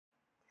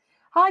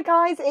Hi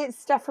guys, it's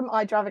Steph from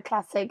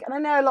IDRIVEACLASSIC, and I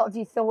know a lot of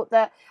you thought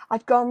that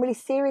I'd gone really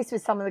serious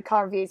with some of the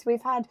car reviews.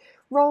 We've had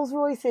Rolls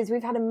Royces,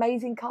 we've had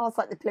amazing cars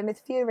like the Plymouth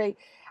Fury,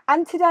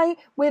 and today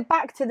we're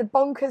back to the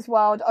bonkers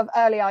world of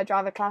early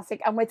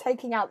IDRIVEACLASSIC, and we're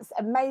taking out this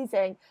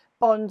amazing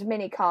Bond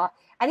mini car,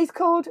 and he's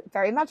called,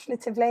 very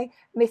imaginatively,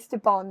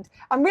 Mr. Bond.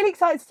 I'm really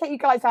excited to take you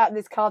guys out in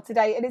this car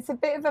today, and it's a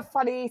bit of a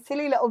funny,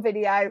 silly little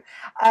video,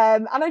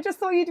 and I just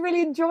thought you'd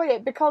really enjoy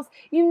it because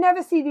you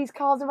never see these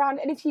cars around,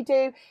 and if you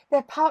do,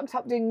 they're parked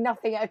up doing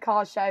nothing at a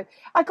car show.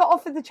 I got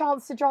offered the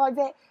chance to drive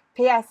it.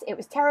 P.S. It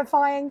was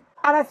terrifying,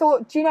 and I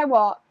thought, do you know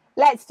what?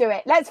 Let's do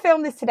it. Let's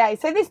film this today.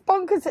 So this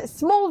bonkers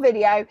small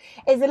video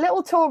is a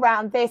little tour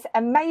around this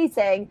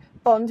amazing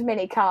Bond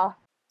mini car.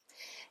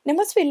 Now,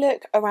 as we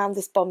look around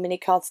this Bond mini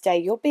car today,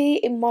 you'll be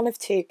in one of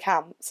two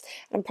camps.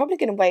 I'm probably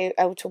going to be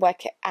able to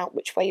work it out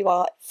which way you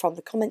are from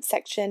the comments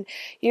section.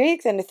 You're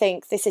either going to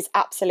think this is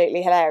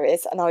absolutely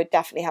hilarious and I would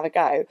definitely have a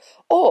go,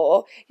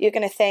 or you're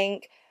going to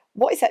think,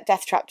 what is that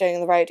death trap doing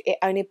on the road? It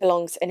only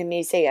belongs in a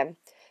museum.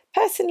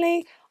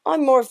 Personally,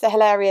 I'm more of the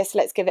hilarious,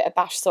 let's give it a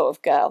bash sort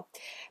of girl.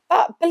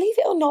 But believe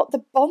it or not,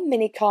 the Bond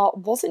mini car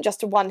wasn't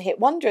just a one-hit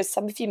wonder, as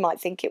some of you might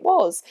think it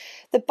was.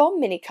 The Bond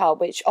mini car,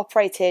 which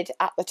operated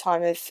at the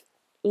time of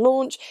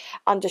launch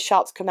under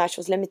Sharps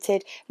Commercials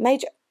Limited,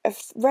 made a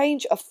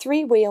range of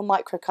three-wheel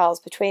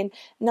microcars between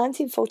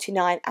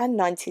 1949 and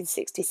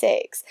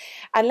 1966,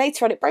 and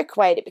later on it broke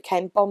away and it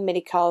became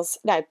Bond Cars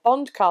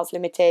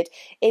Limited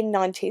in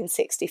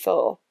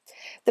 1964.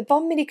 The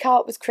Bond mini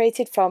car was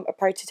created from a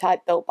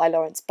prototype built by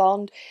Lawrence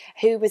Bond,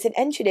 who was an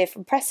engineer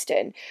from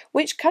Preston,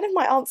 which kind of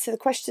might answer the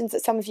questions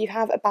that some of you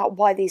have about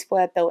why these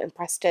were built in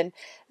Preston,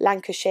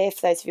 Lancashire,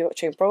 for those of you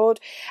watching abroad.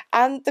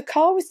 And the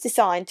car was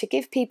designed to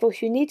give people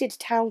who needed a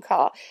town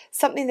car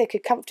something they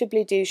could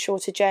comfortably do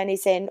shorter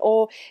journeys in,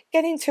 or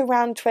getting to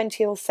around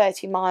 20 or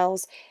 30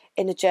 miles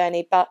in a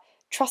journey. But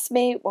trust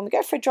me, when we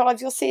go for a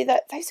drive, you'll see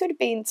that those would have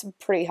been some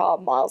pretty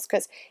hard miles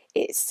because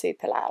it's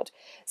super loud.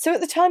 So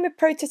at the time of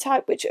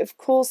prototype, which of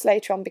course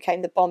later on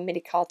became the Bond mini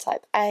car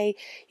Type A,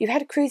 you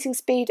had a cruising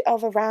speed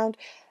of around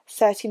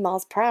 30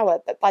 miles per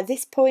hour. But by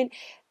this point,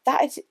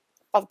 by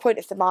the point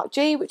of the Mark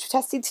G, which we're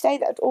testing today,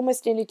 that had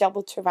almost nearly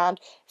doubled to around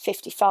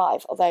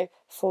 55, although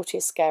 40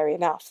 is scary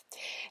enough.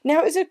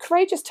 Now, it was a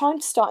courageous time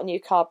to start a new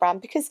car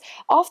brand because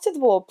after the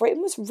war,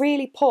 Britain was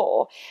really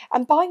poor,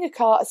 and buying a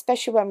car,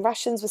 especially when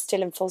rations were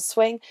still in full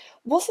swing,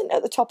 wasn't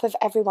at the top of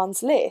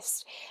everyone's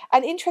list.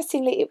 And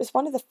interestingly, it was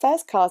one of the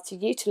first cars to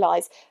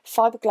utilise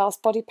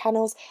fiberglass body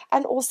panels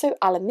and also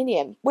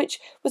aluminium, which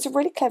was a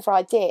really clever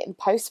idea in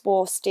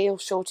post-war steel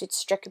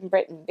shortage-stricken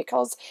Britain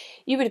because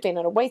you would have been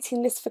on a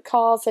waiting list for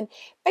cars, and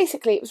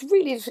basically it was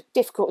really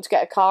difficult to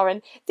get a car,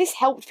 and this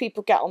helped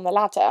people get on the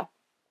ladder.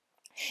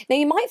 Now,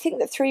 you might think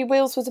that three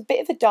wheels was a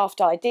bit of a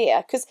daft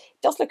idea because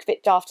it does look a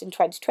bit daft in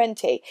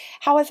 2020.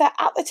 However,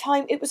 at the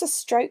time, it was a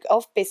stroke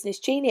of business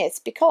genius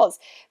because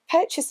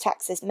purchase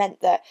taxes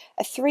meant that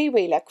a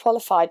three-wheeler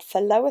qualified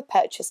for lower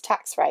purchase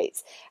tax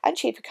rates and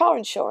cheaper car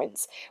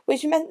insurance,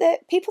 which meant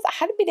that people that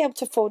hadn't been able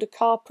to afford a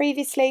car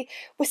previously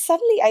were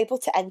suddenly able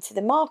to enter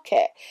the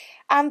market.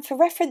 And for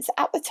reference,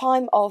 at the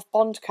time of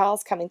Bond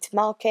cars coming to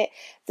market,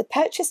 the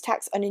purchase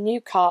tax on a new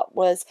car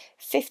was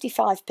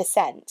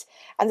 55%,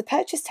 and the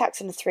purchase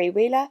tax on a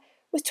three-wheeler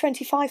was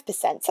 25%.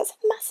 So that's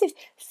a massive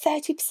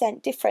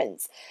 30%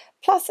 difference.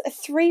 Plus, a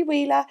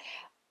three-wheeler,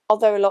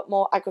 although a lot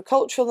more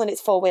agricultural than its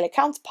four-wheeler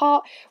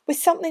counterpart,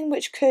 was something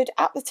which could,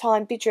 at the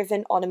time, be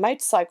driven on a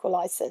motorcycle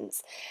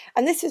licence.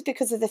 And this was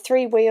because of the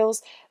three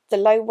wheels, the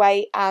low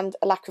weight, and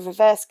a lack of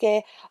reverse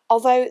gear,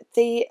 although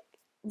the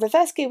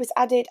reverse gear was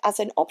added as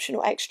an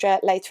optional extra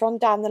later on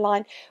down the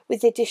line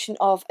with the addition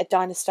of a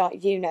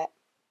Dynastar unit.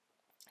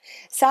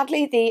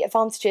 Sadly, the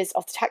advantages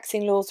of the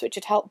taxing laws, which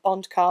had helped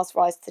Bond cars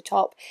rise to the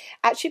top,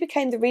 actually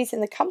became the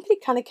reason the company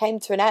kind of came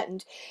to an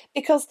end,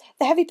 because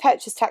the heavy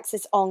purchase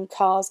taxes on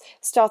cars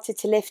started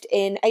to lift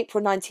in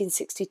April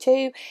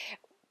 1962,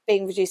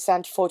 being reduced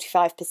down to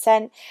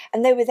 45%,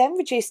 and they were then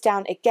reduced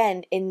down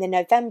again in the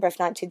November of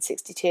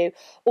 1962,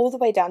 all the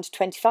way down to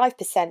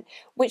 25%,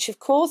 which of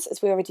course,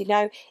 as we already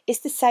know, is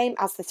the same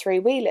as the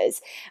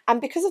three-wheelers. And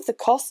because of the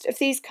cost of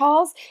these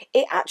cars,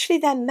 it actually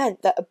then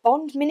meant that a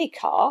Bond mini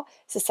car,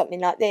 so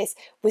something like this,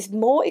 was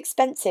more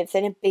expensive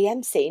than a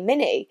BMC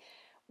Mini,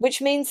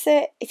 which means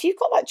that if you've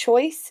got that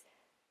choice,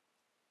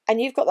 and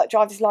you've got that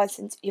driver's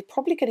licence, you're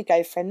probably going to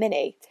go for a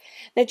Mini.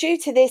 Now, due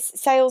to this,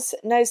 sales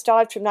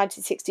nosedived from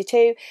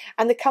 1962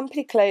 and the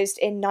company closed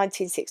in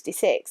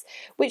 1966,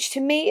 which to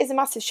me is a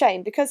massive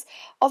shame because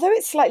although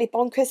it's slightly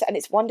bonkers and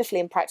it's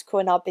wonderfully impractical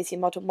in our busy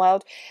modern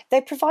world,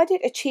 they provided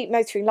a cheap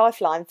motoring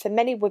lifeline for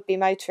many would-be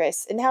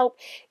motorists and helped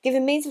give a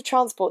means of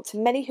transport to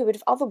many who would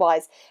have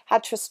otherwise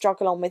had to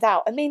struggle on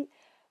without. I mean,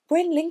 we're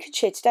in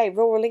Lincolnshire today,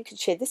 rural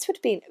Lincolnshire. This would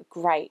have been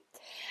great.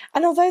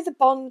 And although the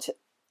Bond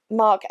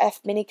Mark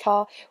F mini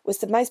car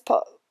wasn't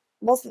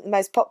the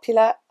most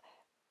popular,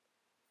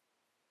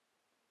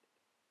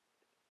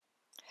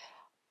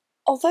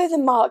 although the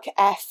Mark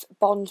F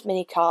Bond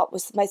minicar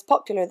was the most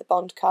popular of the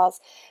Bond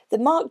cars, the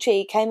Mark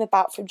G came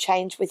about from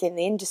change within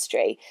the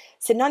industry.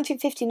 So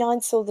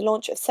 1959 saw the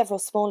launch of several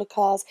smaller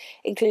cars,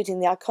 including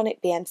the iconic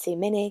BMC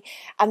Mini,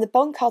 and the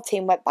Bond car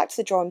team went back to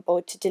the drawing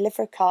board to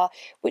deliver a car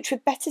which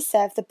would better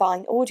serve the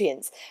buying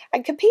audience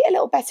and compete a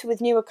little better with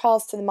newer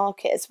cars to the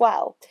market as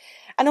well.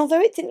 And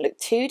although it didn't look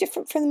too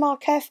different from the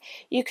Mark F,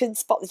 you can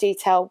spot the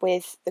detail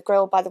with the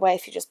grille, by the way,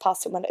 if you just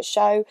passed it one at a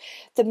show.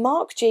 The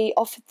Mark G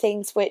offered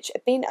things which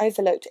had been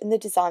overlooked in the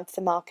design for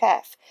the Mark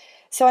F.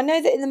 So I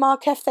know that in the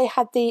Mark F they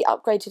had the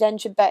upgraded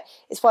engine, but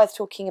it's worth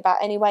talking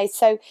about anyway.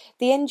 So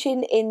the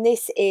engine in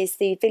this is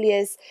the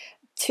Villiers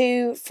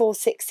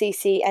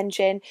 246cc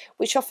engine,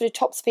 which offered a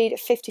top speed of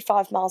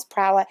 55 miles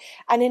per hour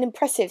and an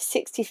impressive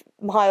 60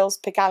 miles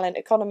per gallon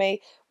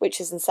economy,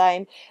 which is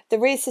insane. The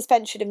rear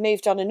suspension had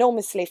moved on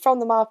enormously from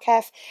the Mark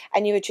F,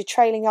 and you had your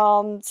trailing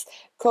arms,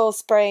 coil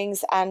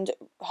springs and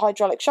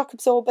hydraulic shock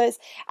absorbers,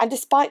 and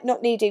despite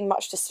not needing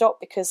much to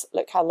stop because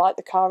look how light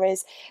the car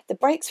is, the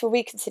brakes were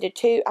reconsidered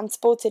too and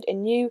sported a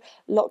new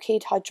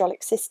Lockheed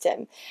hydraulic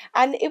system.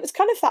 And it was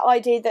kind of that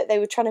idea that they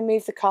were trying to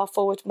move the car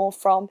forward more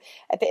from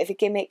a bit of a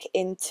gimmick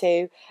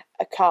into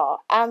a car.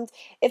 And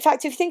in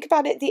fact, if you think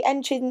about it, the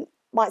engine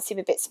might seem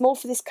a bit small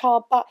for this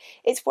car, but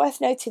it's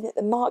worth noting that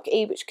the Mark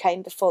E, which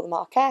came before the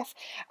Mark F,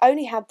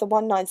 only had the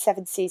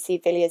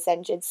 197cc Villiers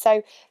engine.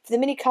 So for the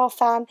mini car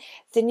fan,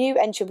 the new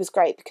engine was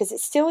great because it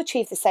still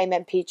achieved the same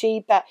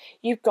MPG, but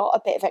you've got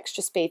a bit of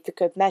extra speed for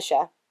good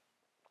measure.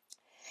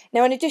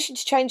 Now, in addition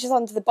to changes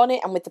under the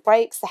bonnet and with the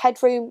brakes, the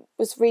headroom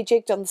was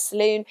rejigged on the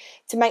saloon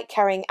to make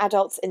carrying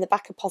adults in the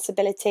back a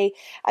possibility,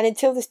 and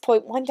until this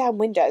point, wind-down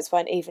windows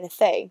weren't even a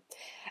thing.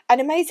 And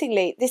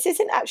amazingly, this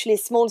isn't actually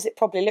as small as it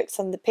probably looks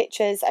on the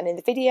pictures and in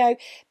the video,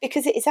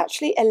 because it is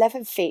actually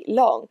 11 feet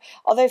long,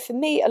 although for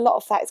me a lot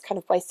of that is kind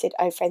of wasted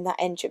over in that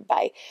engine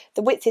bay.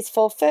 The width is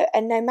 4 foot,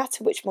 and no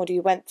matter which model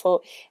you went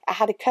for, it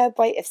had a curb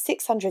weight of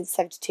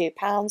 672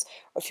 pounds,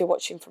 or if you're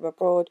watching from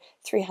abroad,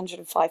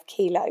 305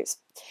 kilos.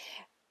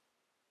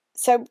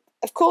 So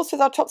of course,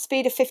 with our top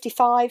speed of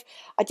 55,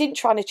 I didn't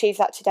try and achieve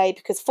that today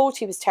because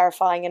 40 was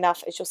terrifying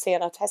enough, as you'll see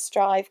on our test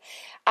drive.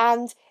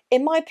 And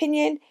in my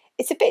opinion,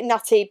 it's a bit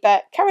nutty,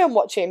 but carry on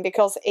watching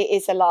because it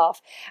is a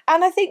laugh.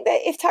 And I think that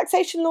if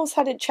taxation laws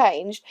hadn't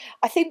changed,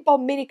 I think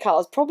Bond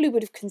minicars probably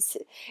would have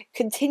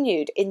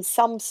continued in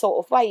some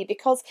sort of way,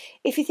 because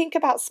if you think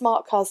about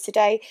smart cars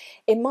today,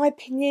 in my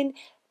opinion,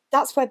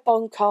 that's where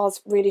Bond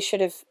cars really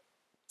should have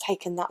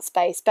taken that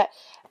space. But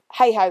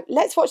hey ho,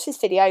 let's watch this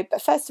video.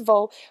 But first of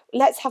all,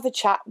 let's have a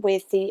chat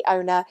with the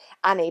owner,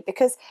 Annie,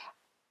 because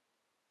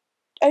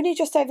only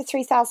just over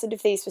 3,000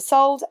 of these were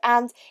sold,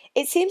 and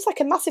it seems like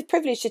a massive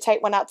privilege to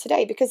take one out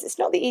today because it's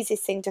not the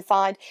easiest thing to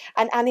find,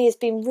 and Annie has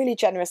been really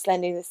generous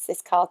lending us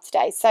this car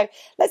today. So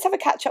let's have a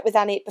catch up with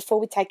Annie before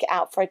we take it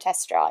out for a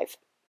test drive.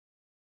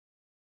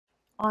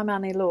 I'm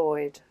Annie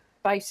Lloyd.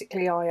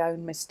 Basically, I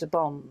own Mr.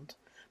 Bond.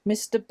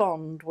 Mr.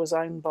 Bond was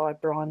owned by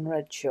Brian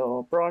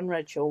Redshaw. Brian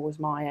Redshaw was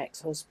my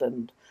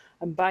ex-husband,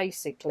 and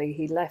basically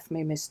he left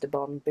me Mr.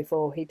 Bond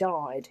before he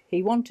died.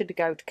 He wanted to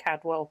go to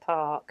Cadwell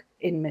Park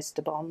in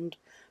Mr. Bond,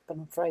 but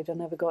I'm afraid I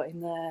never got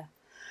him there.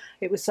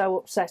 It was so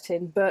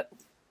upsetting, but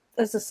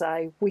as I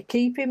say, we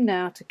keep him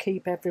now to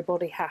keep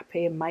everybody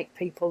happy and make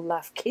people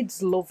laugh.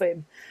 Kids love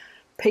him,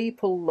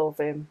 people love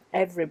him,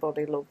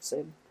 everybody loves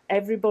him.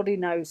 Everybody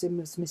knows him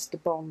as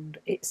Mr. Bond.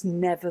 It's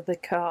never the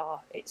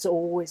car, it's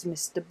always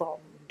Mr.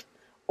 Bond,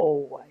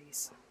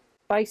 always.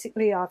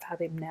 Basically, I've had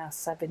him now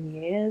 7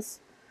 years.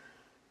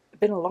 It's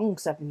been a long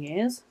 7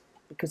 years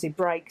because he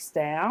breaks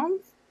down,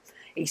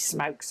 he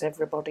smokes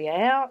everybody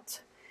out.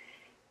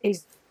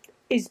 He's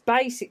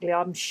basically,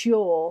 I'm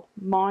sure,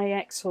 my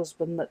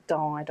ex-husband that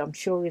died, I'm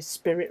sure his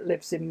spirit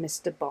lives in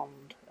Mr.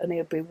 Bond, and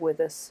he'll be with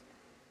us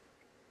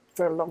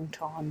for a long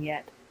time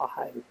yet, I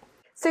hope.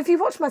 So if you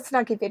watch my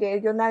Snuggie video,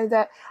 you'll know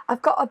that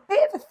I've got a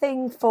bit of a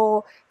thing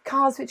for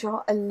cars which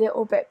are a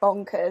little bit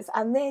bonkers,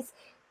 and this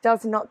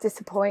does not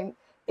disappoint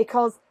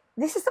because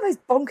this is the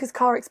most bonkers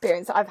car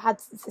experience that I've had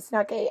since the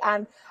Snuggie,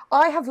 and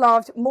I have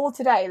laughed more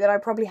today than I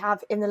probably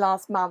have in the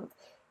last month.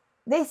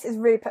 This has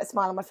really put a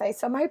smile on my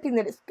face, so I'm hoping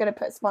that it's going to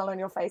put a smile on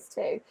your face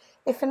too.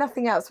 If for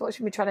nothing else,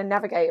 watching me trying to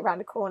navigate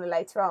around a corner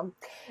later on.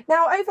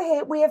 Now over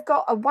here we have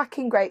got a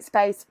whacking great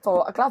space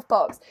for a glove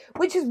box,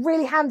 which is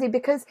really handy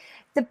because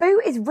the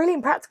boot is really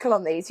impractical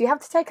on these. You have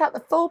to take out the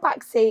full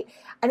back seat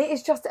and it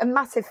is just a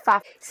massive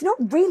faff. It's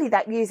not really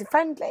that user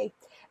friendly.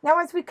 Now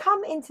as we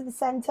come into the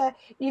centre,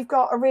 you've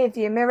got a rear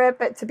view mirror,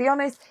 but to be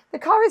honest, the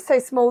car is so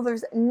small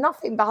there's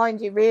nothing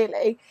behind you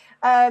really.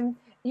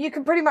 You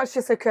can pretty much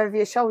just look over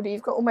your shoulder.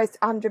 You've got almost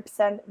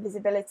 100%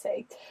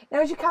 visibility.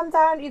 Now, as you come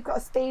down, you've got a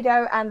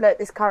speedo, and look,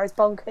 this car is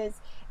bonkers.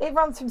 It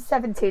runs from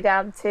 70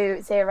 down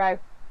to 0.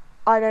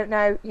 I don't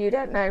know. You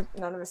don't know.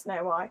 None of us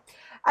know why.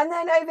 And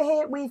then over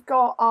here, we've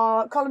got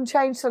our column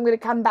change, so I'm going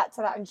to come back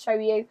to that and show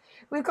you.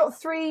 We've got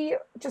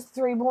just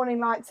three warning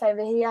lights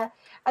over here.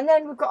 And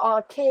then we've got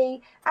our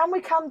key, and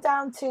we come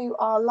down to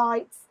our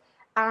lights.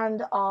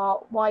 and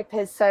our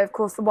wipers. So of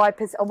course the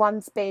wipers are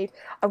 1 speed.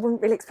 I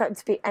wouldn't really expect them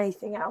to be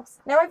anything else.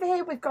 Now over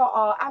here we've got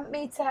our amp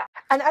meter,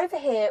 and over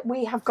here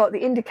we have got the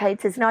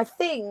indicators. Now I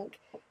think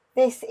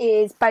this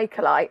is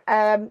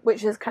Bakelite,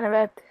 which is kind of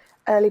a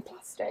early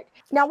plastic.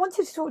 Now I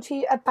wanted to talk to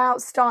you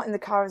about starting the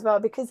car as well,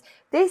 because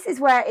this is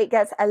where it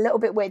gets a little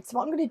bit weird. So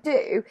what I'm going to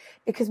do,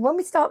 because when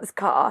we start this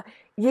car,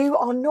 you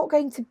are not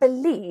going to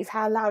believe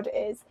how loud it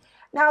is.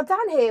 Now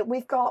down here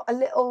we've got a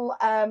little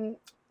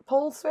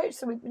pull switch,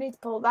 so we need to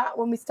pull that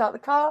when we start the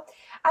car,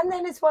 and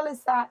then as well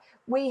as that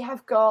we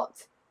have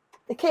got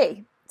the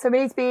key. So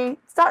we need to be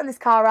starting this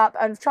car up,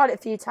 and I've tried it a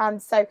few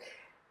times, so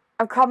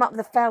I've come up with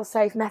a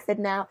fail-safe method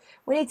now.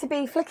 We need to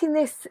be flicking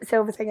this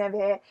silver thing over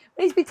here,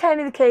 we need to be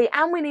turning the key,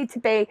 and we need to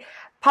be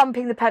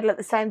pumping the pedal at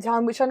the same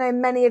time, which I know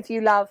many of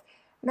you love,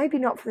 maybe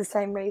not for the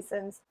same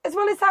reasons. As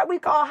well as that,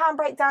 we've got our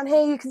handbrake down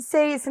here. You can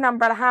see it's an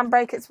umbrella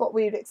handbrake, it's what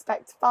we would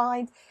expect to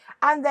find.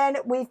 And then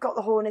we've got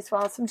the horn as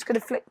well, so I'm just going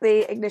to flick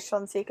the ignition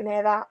on so you can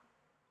hear that.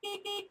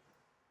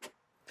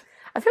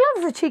 I feel like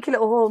there's a cheeky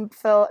little horn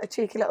for a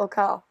cheeky little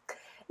car.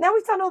 Now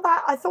we've done all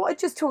that, I thought I'd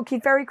just talk you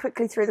very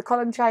quickly through the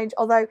column change,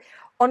 although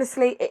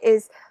honestly it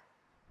is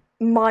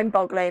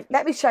mind-boggling.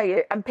 Let me show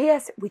you, and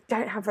PS, we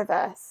don't have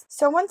reverse.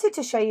 So I wanted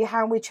to show you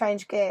how we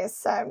change gears,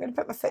 so I'm going to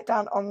put my foot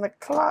down on the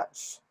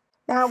clutch.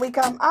 Now we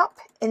come up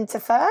into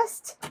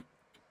first,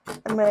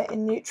 and we're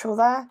in neutral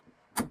there.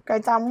 Go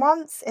down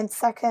once into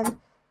second,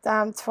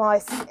 down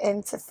twice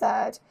into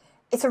third.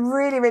 It's a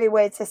really, really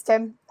weird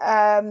system,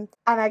 and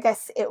I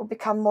guess it will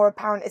become more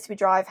apparent as we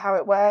drive how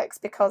it works,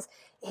 because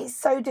it's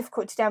so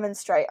difficult to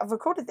demonstrate. I've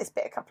recorded this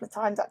bit a couple of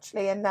times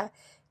actually, and it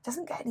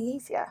doesn't get any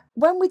easier.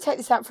 When we take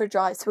this out for a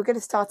drive, so we're going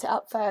to start it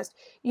up first,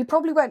 you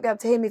probably won't be able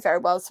to hear me very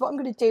well, so what I'm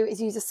going to do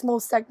is use a small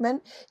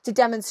segment to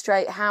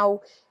demonstrate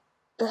how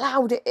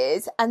loud it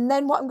is, and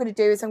then what I'm going to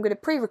do is I'm going to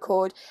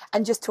pre-record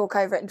and just talk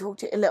over it and talk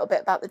to you a little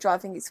bit about the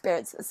driving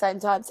experience at the same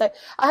time. So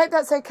I hope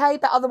that's okay,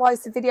 but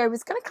otherwise the video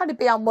is going to kind of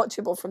be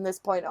unwatchable from this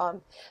point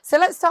on. So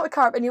let's start the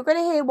car up, and you're going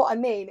to hear what I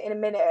mean in a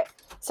minute.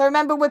 So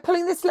remember, we're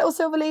pulling this little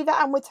silver lever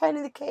and we're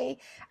turning the key,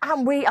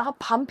 and we are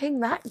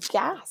pumping that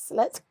gas.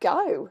 Let's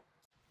go.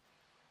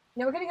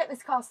 Now we're going to get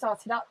this car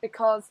started up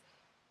because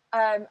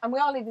and we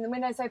are leaving the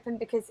windows open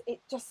because it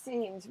just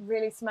seems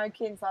really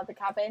smoky inside the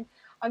cabin.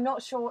 I'm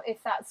not sure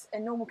if that's a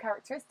normal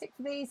characteristic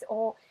for these,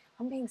 or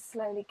I'm being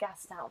slowly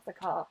gassed out of the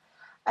car.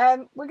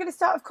 We're going to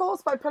start, of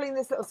course, by pulling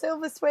this little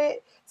silver switch,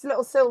 this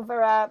little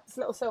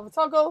silver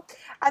toggle,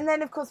 and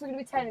then, of course, we're going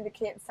to be turning the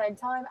key at the same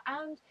time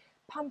and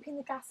pumping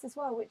the gas as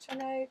well, which I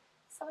know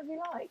some of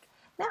you like.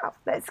 Now,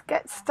 let's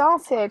get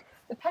started.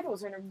 The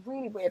pedals are in a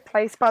really weird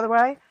place, by the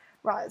way.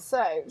 Right, so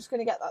I'm just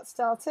going to get that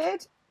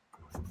started.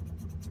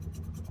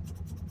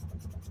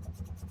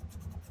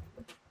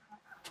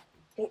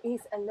 It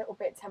is a little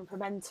bit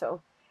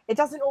temperamental. It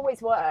doesn't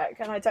always work,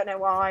 and I don't know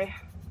why.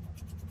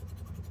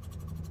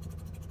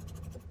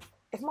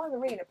 If my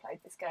Marina played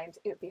this game,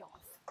 it would be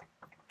off.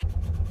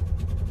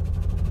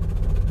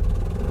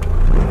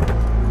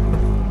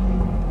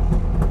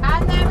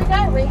 And there we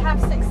go, we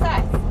have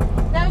success.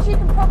 Now, as you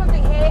can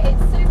probably hear,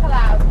 it's super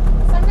loud.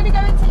 So I'm going to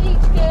go into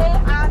each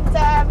gear, and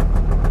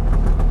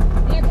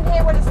you can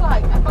hear what it's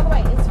like. And by the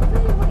way, it's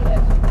really weird.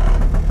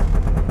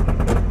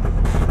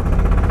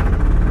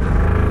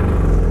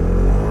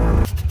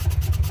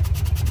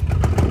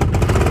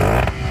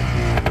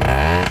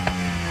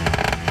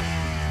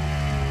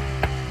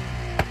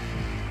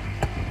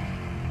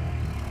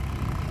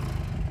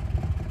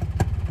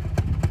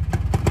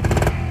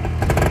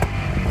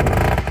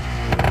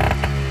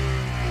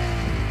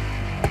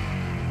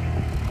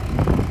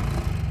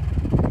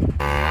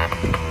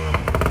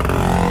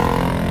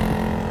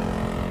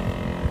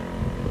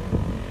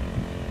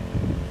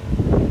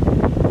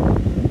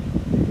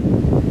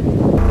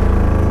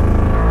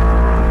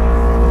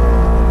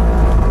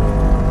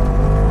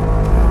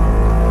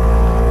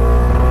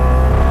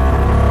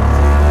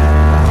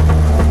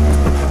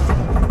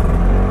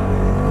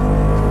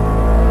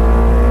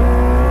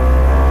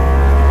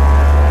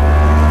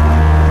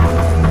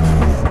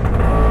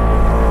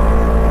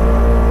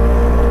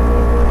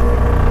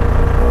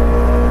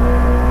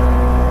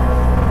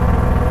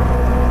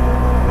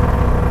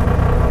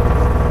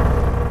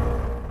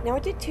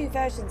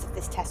 Versions of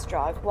this test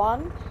drive,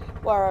 one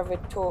where I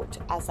talked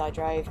as I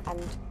drove,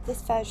 and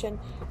this version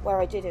where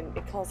I didn't,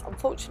 because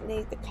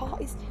unfortunately the car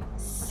is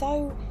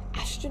so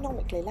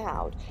astronomically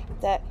loud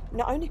that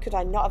not only could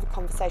I not have a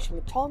conversation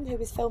with Tom, who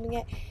was filming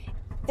it,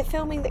 the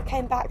filming that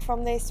came back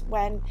from this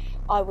when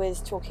I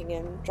was talking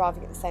and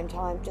driving at the same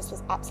time just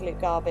was absolute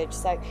garbage.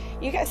 So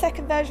you get a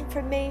second version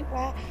from me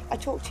where I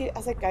talk to you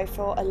as I go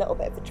for a little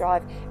bit of a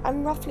drive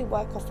and roughly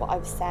work off what I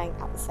was saying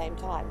at the same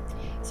time.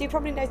 So you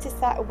probably noticed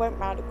that I went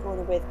round a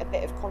corner with a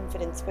bit of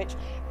confidence, which,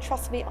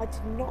 trust me, I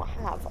did not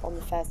have on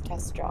the first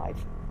test drive.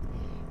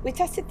 We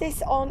tested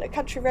this on a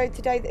country road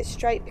today that's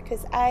straight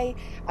because A,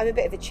 I'm a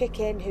bit of a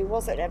chicken who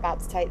wasn't about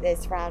to take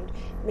this round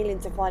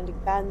millions of winding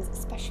bends,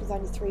 especially with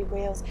only 3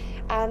 wheels,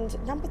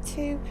 and number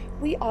 2,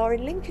 we are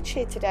in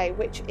Lincolnshire today,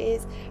 which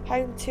is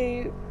home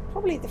to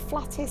probably the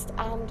flattest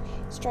and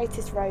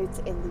straightest roads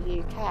in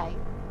the UK.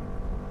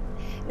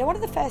 Now, one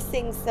of the first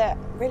things that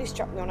really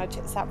struck me when I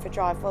took this out for a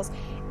drive was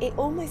it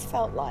almost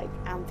felt like,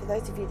 and for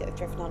those of you that have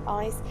driven on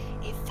ice,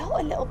 it felt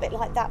a little bit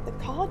like that.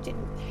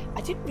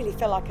 I didn't really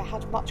feel like I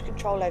had much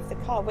control over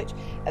the car, which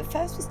at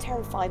first was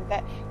terrifying,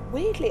 but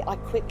weirdly I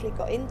quickly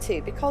got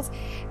into, because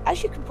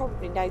as you can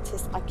probably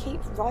notice, I keep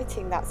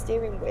righting that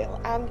steering wheel,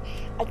 and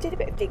I did a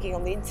bit of digging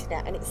on the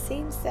internet, and it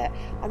seems that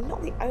I'm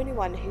not the only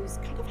one who's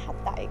kind of had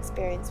that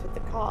experience with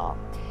the car.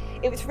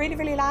 It was really,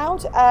 really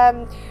loud,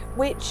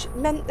 which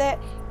meant that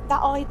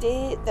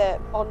idea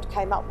that Bond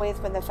came up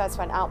with when they first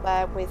went out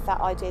there, with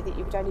that idea that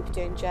you would only be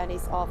doing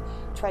journeys of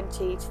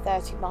 20 to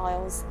 30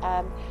 miles,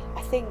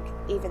 I think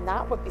even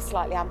that would be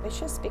slightly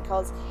ambitious,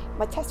 because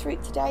my test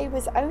route today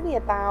was only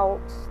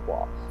about,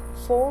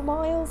 4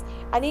 miles,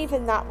 and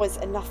even that was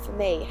enough for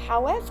me.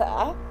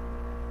 However,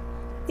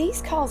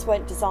 these cars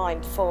weren't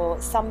designed for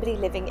somebody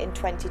living in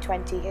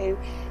 2020 who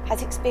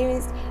has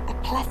experienced a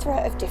plethora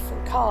of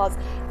different cars.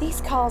 These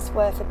cars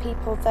were for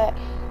people that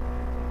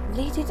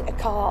needed a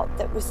car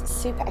that was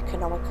super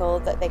economical,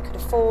 that they could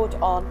afford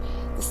on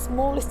the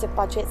smallest of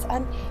budgets,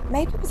 and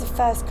maybe it was a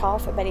first car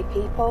for many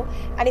people.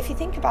 And if you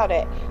think about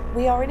it,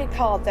 we are in a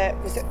car that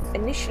was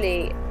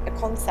initially a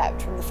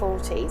concept from the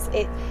 40s.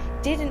 It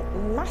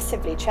didn't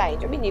massively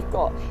change. I mean, you've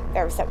got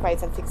various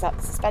upgrades and things like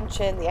the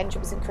suspension, the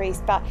engine was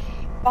increased, but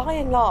by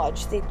and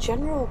large, the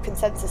general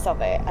consensus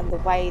of it and the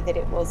way that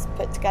it was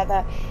put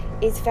together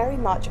is very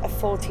much a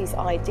 40s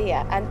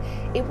idea. And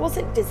it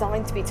wasn't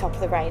designed to be top of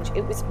the range.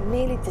 It was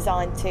merely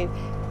designed to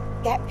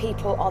get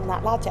people on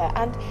that ladder.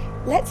 And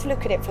let's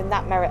look at it from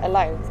that merit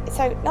alone.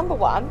 So number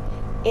one,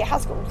 it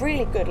has got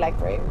really good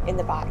legroom in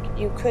the back.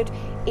 You could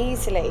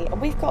easily, and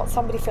we've got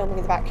somebody filming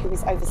in the back who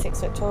is over 6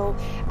 foot tall,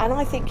 and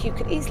I think you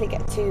could easily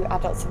get 2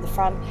 adults in the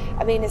front.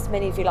 I mean, as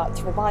many of you like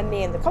to remind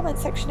me in the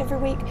comments section every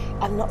week,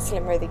 I'm not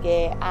Slimmer of the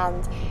Year,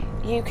 and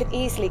you could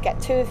easily get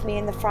 2 of me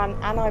in the front,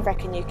 and I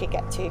reckon you could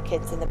get 2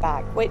 kids in the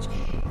back, which,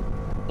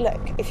 look,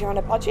 if you're on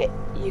a budget,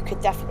 you could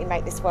definitely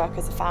make this work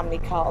as a family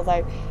car,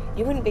 although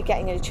you wouldn't be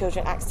getting any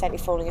children accidentally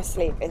falling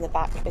asleep in the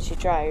back as you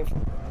drove.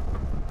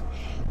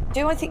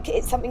 Do I think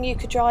it's something you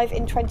could drive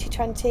in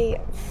 2020?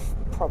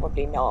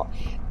 Probably not,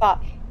 but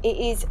it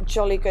is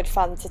jolly good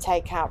fun to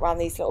take out around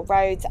these little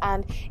roads.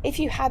 And if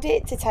you had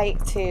it to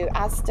take to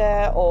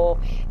Asda or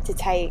to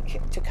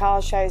take to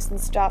car shows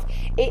and stuff,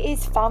 it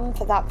is fun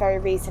for that very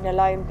reason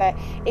alone, but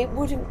it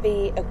wouldn't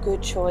be a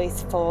good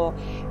choice for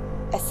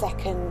a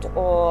second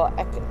or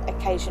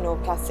occasional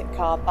classic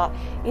car. But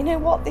you know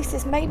what, this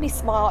has made me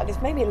smile and it's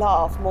made me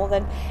laugh more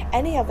than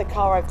any other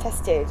car I've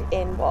tested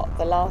in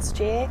the last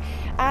year.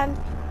 And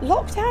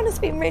lockdown has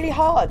been really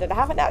hard and I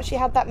haven't actually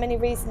had that many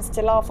reasons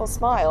to laugh or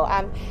smile,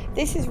 and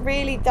this has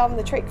really done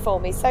the trick for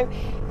me. So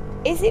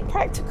is it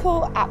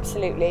practical?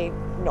 Absolutely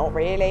not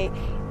really.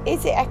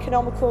 Is it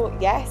economical?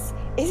 Yes.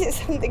 Is it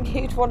something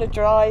you'd want to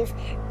drive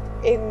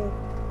in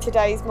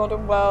today's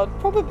modern world?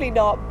 Probably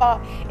not. But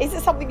is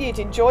it something you'd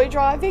enjoy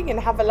driving and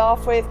have a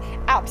laugh with?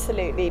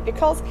 Absolutely,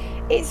 because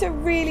it's a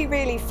really,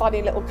 really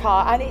funny little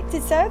car and it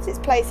deserves its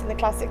place in the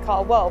classic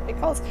car world,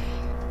 because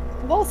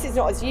whilst it's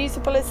not as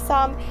usable as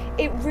some,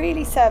 it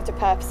really served a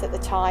purpose at the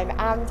time,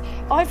 and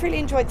I've really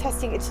enjoyed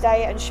testing it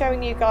today and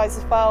showing you guys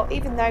as well,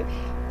 even though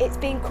it's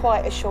been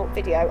quite a short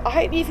video. I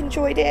hope you've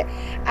enjoyed it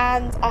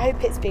and I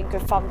hope it's been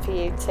good fun for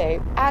you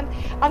too. And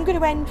I'm going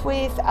to end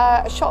with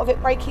a shot of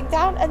it breaking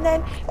down and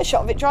then a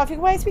shot of it driving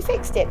away as we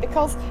fixed it,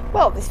 because,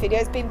 well, this video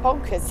has been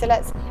bonkers, so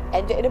let's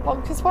end it in a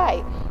bonkers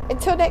way.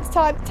 Until next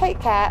time, take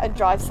care and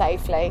drive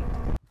safely.